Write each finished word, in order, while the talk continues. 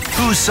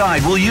Whose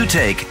side will you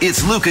take?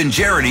 It's Luke and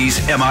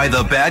Jeridy's Am I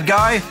the Bad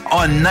Guy?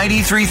 On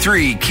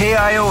 93.3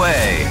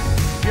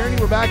 KIOA. Jeremy,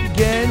 we're back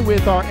again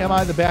with our Am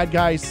I the Bad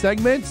Guy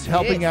segment,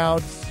 helping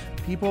out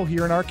people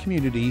here in our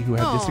community who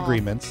have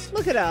disagreements.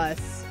 Look at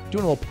us.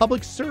 Doing a little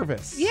public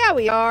service. Yeah,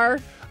 we are.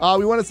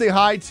 We want to say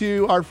hi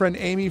to our friend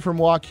Amy from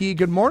Waukee.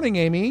 Good morning,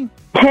 Amy.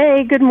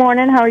 Hey, good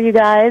morning. How are you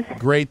guys?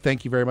 Great.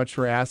 Thank you very much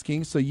for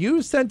asking. So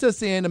you sent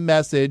us in a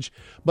message,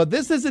 but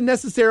this isn't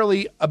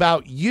necessarily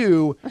about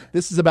you.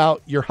 This is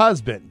about your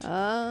husband.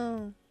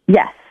 Oh.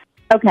 Yes.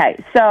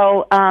 Okay.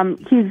 So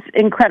he's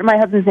incredible. My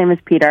husband's name is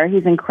Peter.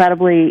 He's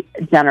incredibly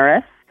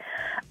generous.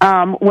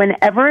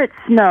 Whenever it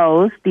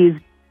snows, these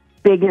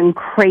big and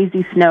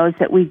crazy snows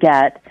that we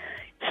get,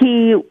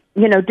 he,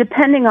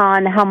 depending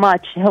on how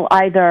much, he'll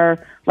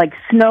either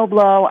snow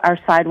blow our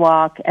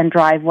sidewalk and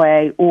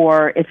driveway,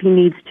 or if he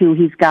needs to,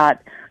 he's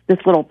got this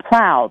little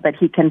plow that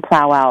he can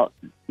plow out,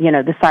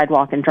 the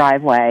sidewalk and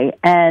driveway.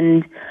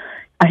 And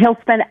he'll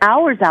spend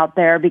hours out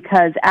there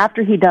because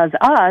after he does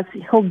us,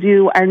 he'll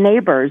do our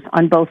neighbors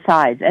on both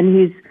sides. And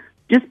he's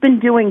just been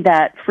doing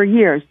that for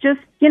years.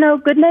 Just,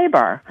 good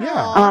neighbor.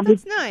 Yeah,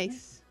 that's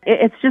nice.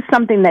 It's just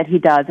something that he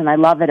does, and I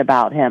love it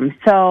about him.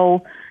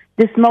 So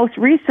this most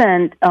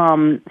recent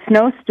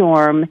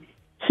snowstorm,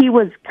 he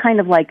was kind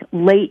of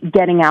late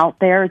getting out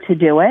there to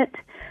do it.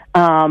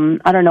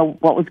 I don't know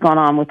what was going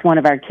on with one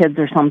of our kids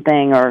or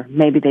something, or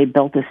maybe they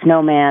built a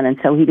snowman, and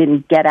so he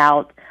didn't get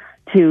out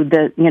to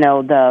the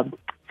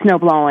snow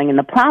blowing and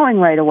the plowing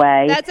right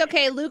away. That's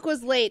okay. Luke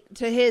was late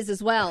to his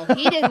as well.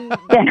 He didn't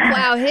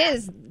plow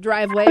his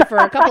driveway for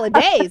a couple of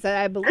days,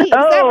 I believe. Is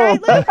that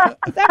right, Luke?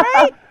 Is that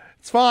right?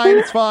 It's fine.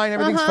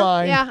 Everything's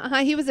fine.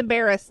 Yeah, he was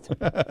embarrassed.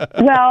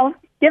 Well,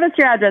 give us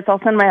your address. I'll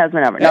send my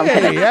husband over. No,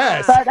 hey,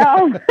 yes.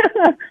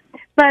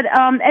 But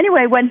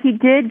anyway, when he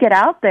did get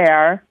out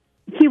there,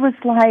 he was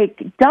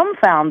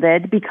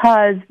dumbfounded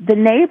because the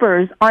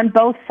neighbors on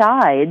both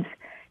sides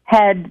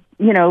had,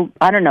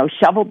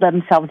 shoveled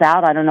themselves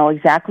out. I don't know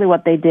exactly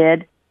what they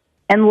did,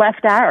 and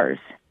left ours.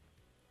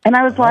 And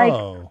I was I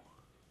don't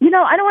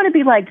want to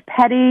be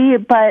petty,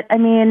 but I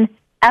mean,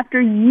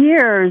 after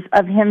years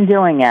of him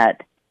doing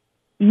it,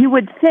 you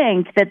would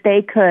think that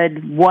they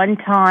could one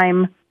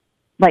time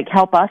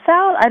help us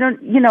out. I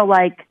don't,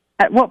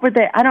 what were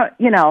they? I don't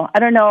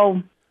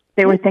know.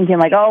 They were thinking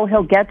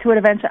he'll get to it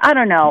eventually. I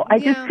don't know. I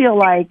just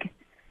feel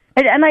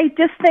and I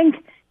just think,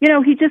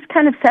 he just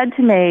kind of said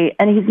to me,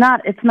 and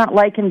it's not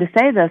like him to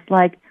say this,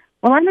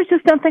 well, I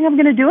just don't think I'm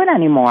going to do it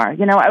anymore. I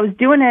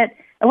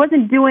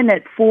wasn't doing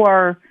it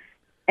for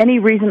any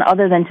reason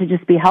other than to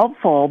just be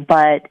helpful.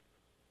 But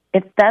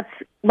if that's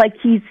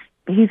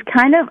he's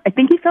kind of, I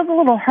think he feels a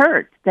little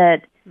hurt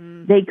that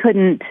they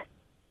couldn't,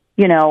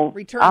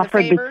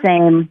 offer the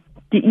same.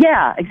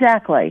 Yeah,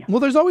 exactly.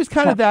 Well, there's always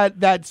kind of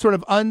that sort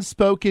of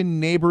unspoken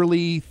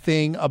neighborly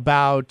thing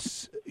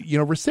about,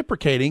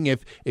 reciprocating.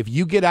 If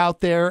you get out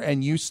there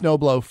and you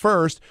snowblow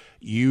first,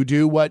 you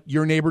do what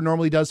your neighbor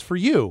normally does for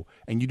you,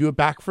 and you do it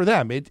back for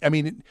them.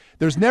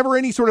 There's never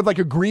any sort of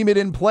agreement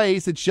in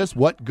place. It's just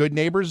what good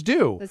neighbors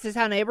do. This is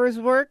how neighbors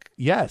work?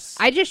 Yes.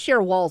 I just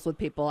share walls with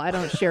people. I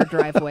don't share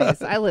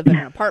driveways. I live in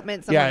an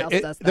apartment. Someone else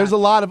does that. There's a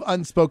lot of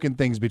unspoken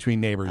things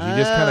between neighbors. You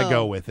just kind of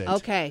go with it.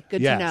 Okay,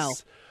 good to know.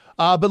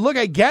 But look,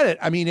 I get it.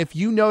 If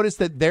you notice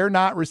that they're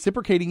not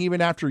reciprocating even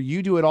after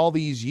you do it all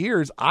these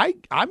years,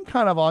 I'm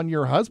kind of on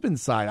your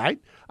husband's side.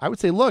 I would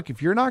say, look,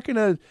 if you're not going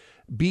to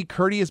be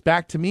courteous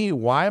back to me,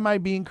 why am I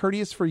being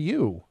courteous for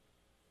you?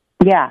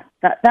 Yeah,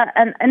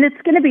 and it's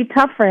going to be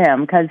tough for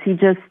him because he's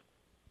just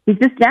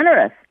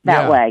generous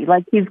that way.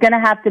 He's going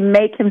to have to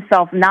make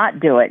himself not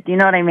do it. Do you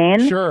know what I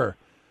mean? Sure.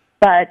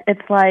 But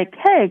it's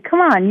hey, come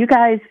on, you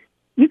guys.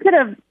 You could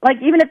have,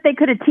 even if they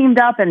could have teamed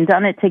up and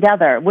done it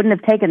together, it wouldn't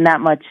have taken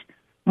that much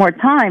more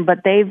time.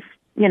 But they've,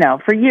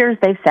 for years,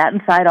 they've sat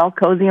inside all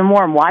cozy and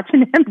warm watching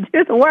him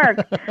do the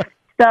work.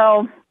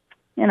 So,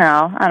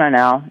 I don't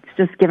know. It's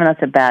just giving us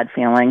a bad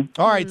feeling.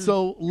 All right,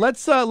 so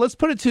let's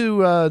put it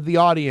to the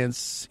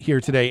audience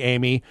here today,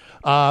 Amy.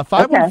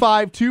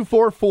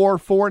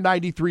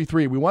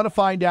 515-244-4933. We want to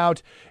find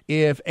out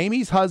if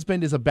Amy's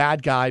husband is a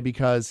bad guy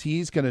because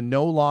he's going to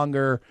no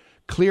longer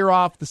clear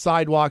off the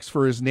sidewalks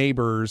for his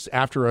neighbors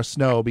after a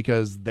snow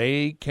because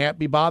they can't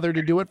be bothered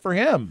to do it for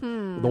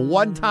him. The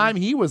one time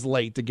he was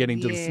late to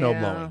getting to the snow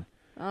blowing.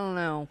 I don't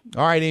know.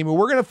 All right, Amy,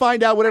 we're going to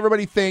find out what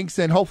everybody thinks,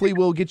 and hopefully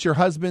we'll get your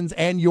husband's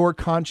and your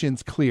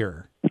conscience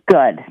clear.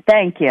 Good.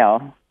 Thank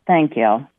you.